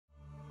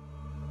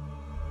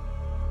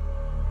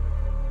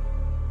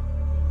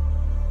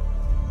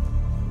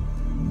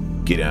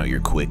Get out your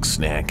quick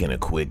snack and a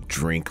quick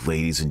drink,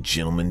 ladies and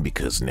gentlemen,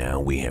 because now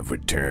we have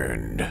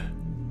returned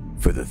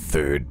for the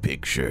third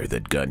picture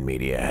that Gun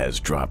Media has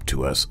dropped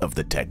to us of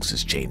the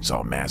Texas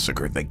Chainsaw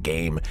Massacre, the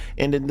game.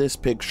 And in this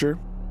picture,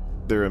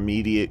 their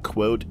immediate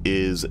quote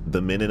is, "The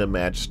minute a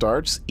match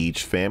starts,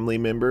 each family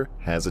member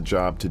has a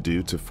job to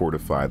do to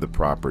fortify the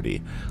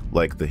property."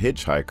 Like the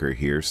hitchhiker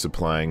here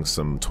supplying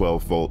some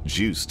 12-volt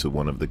juice to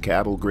one of the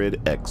cattle grid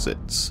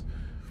exits.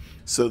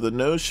 So the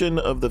notion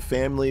of the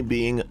family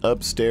being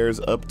upstairs,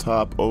 up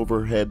top,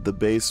 overhead, the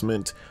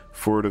basement,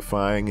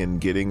 fortifying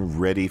and getting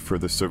ready for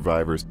the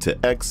survivors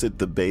to exit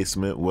the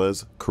basement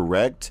was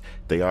correct.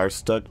 They are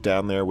stuck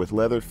down there with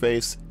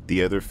Leatherface.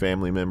 The other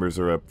family members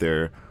are up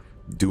there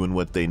doing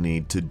what they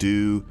need to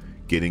do,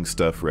 getting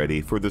stuff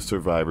ready for the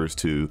survivors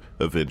to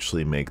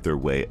eventually make their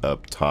way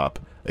up top.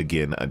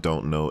 Again, I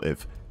don't know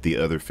if the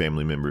other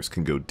family members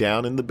can go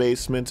down in the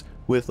basement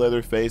with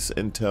Leatherface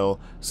until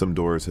some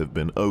doors have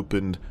been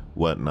opened,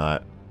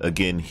 whatnot.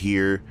 Again,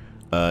 here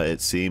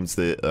it seems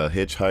that a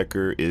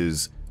hitchhiker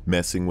is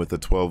messing with a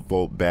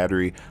 12-volt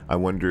battery. I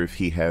wonder if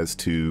he has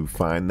to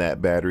find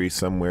that battery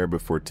somewhere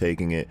before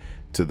taking it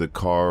to the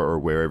car or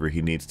wherever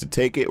he needs to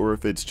take it, or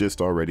if it's just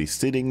already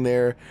sitting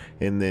there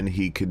and then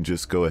he can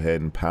just go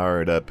ahead and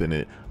power it up and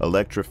it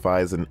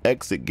electrifies an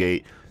exit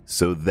gate,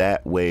 so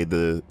that way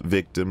the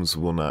victims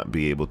will not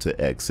be able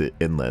to exit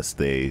unless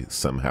they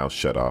somehow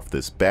shut off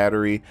this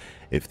battery.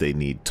 If they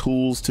need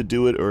tools to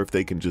do it, or if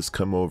they can just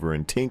come over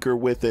and tinker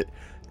with it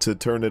to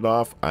turn it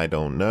off, I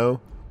don't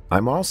know.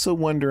 I'm also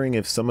wondering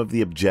if some of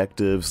the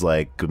objectives,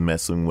 like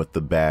messing with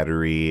the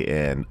battery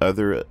and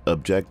other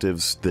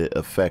objectives that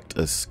affect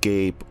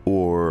escape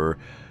or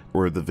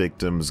the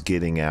victims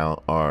getting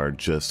out, are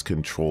just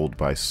controlled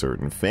by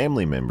certain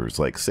family members.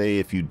 Like, say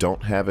if you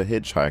don't have a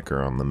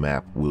hitchhiker on the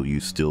map, will you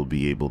still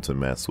be able to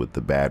mess with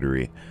the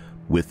battery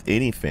with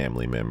any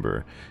family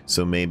member?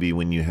 So maybe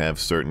when you have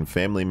certain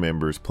family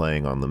members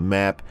playing on the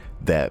map,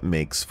 that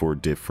makes for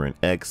different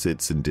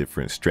exits and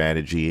different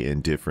strategy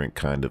and different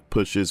kind of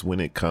pushes when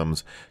it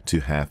comes to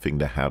having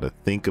to how to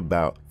think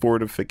about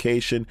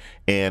fortification,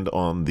 and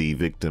on the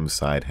victim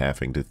side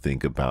having to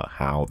think about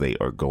how they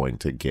are going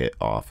to get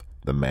off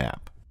the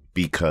map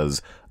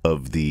because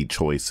of the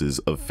choices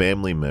of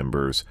family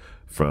members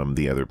from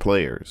the other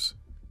players.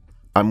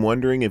 I'm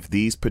wondering if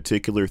these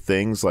particular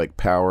things, like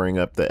powering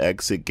up the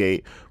exit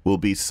gate, will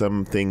be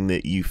something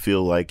that you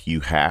feel like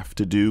you have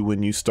to do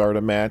when you start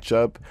a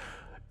matchup,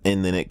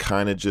 and then it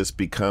kind of just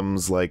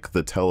becomes like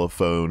the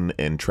telephone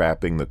and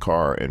trapping the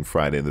car in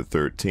Friday the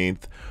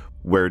 13th,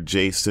 where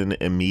Jason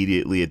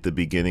immediately at the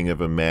beginning of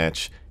a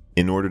match,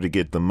 in order to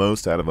get the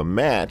most out of a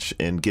match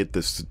and get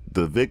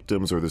the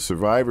victims or the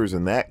survivors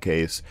in that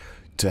case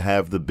to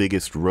have the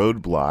biggest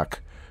roadblock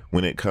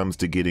when it comes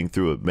to getting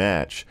through a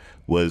match,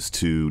 was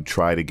to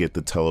try to get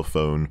the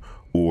telephone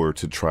or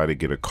to try to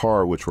get a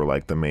car, which were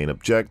like the main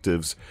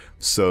objectives.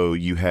 So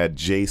you had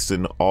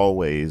Jason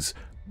always,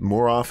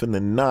 more often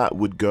than not,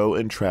 would go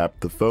and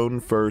trap the phone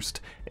first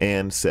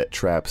and set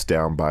traps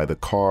down by the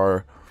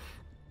car.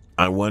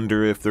 I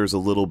wonder if there's a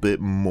little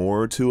bit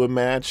more to a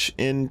match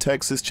in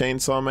Texas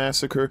Chainsaw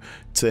Massacre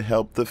to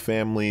help the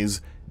families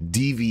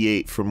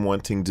deviate from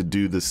wanting to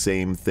do the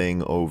same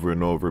thing over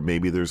and over.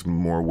 Maybe there's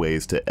more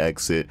ways to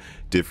exit,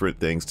 different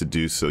things to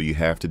do, so you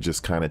have to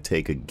just kind of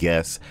take a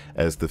guess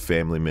as the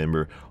family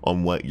member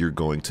on what you're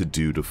going to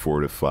do to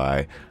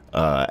fortify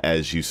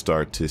as you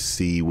start to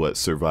see what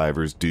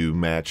survivors do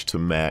match to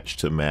match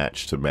to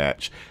match to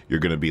match.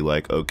 You're going to be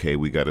like, okay,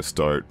 we got to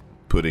start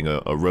putting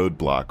a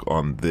roadblock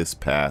on this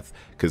path,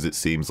 because it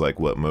seems like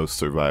what most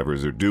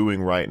survivors are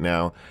doing right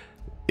now,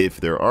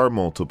 if there are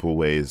multiple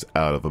ways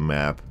out of a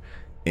map.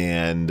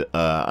 And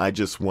I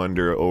just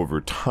wonder, over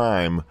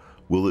time,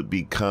 will it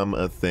become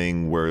a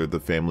thing where the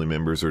family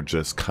members are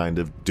just kind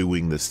of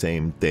doing the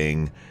same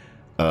thing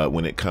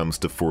when it comes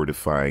to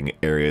fortifying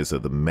areas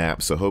of the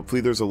map? So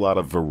hopefully there's a lot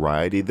of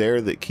variety there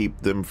that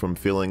keep them from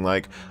feeling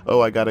like,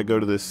 oh, I gotta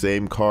go to this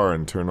same car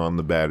and turn on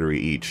the battery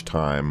each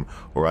time,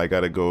 or I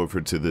gotta go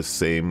over to this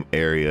same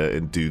area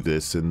and do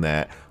this and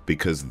that,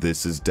 because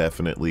this is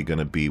definitely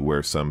gonna be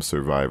where some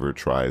survivor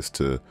tries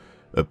to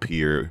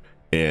appear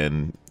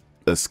and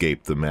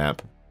escape the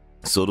map.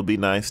 So it'll be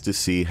nice to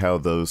see how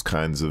those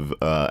kinds of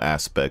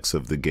aspects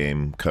of the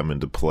game come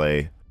into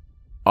play.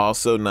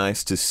 Also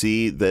nice to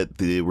see that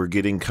we're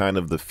getting kind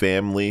of the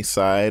family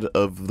side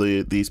of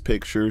these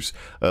pictures.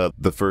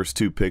 The first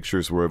two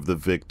pictures were of the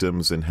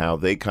victims and how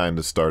they kind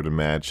of start a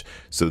match.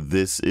 So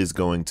this is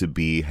going to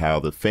be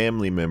how the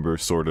family member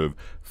sort of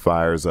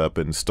fires up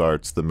and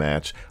starts the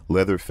match.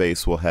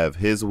 Leatherface will have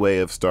his way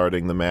of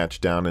starting the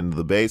match down into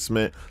the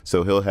basement,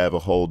 so he'll have a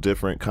whole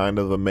different kind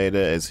of a meta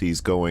as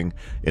he's going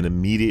and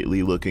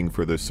immediately looking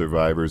for the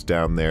survivors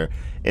down there.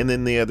 And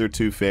then the other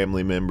two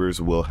family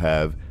members will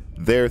have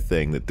their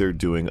thing that they're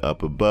doing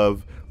up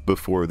above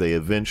before they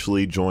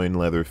eventually join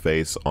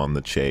Leatherface on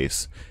the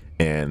chase,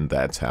 and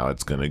that's how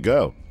it's gonna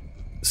go.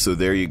 So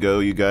there you go,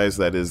 you guys.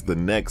 That is the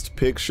next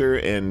picture,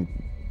 and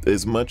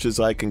as much as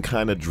I can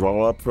kind of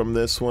draw up from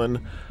this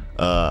one,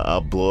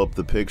 I'll blow up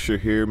the picture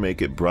here,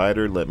 make it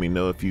brighter. Let me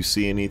know if you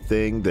see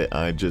anything that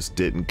I just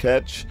didn't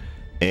catch.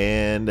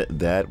 And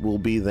that will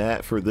be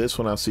that for this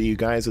one. I'll see you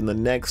guys in the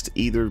next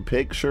either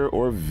picture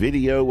or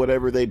video,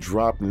 whatever they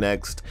drop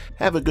next.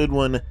 Have a good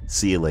one.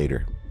 See you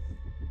later.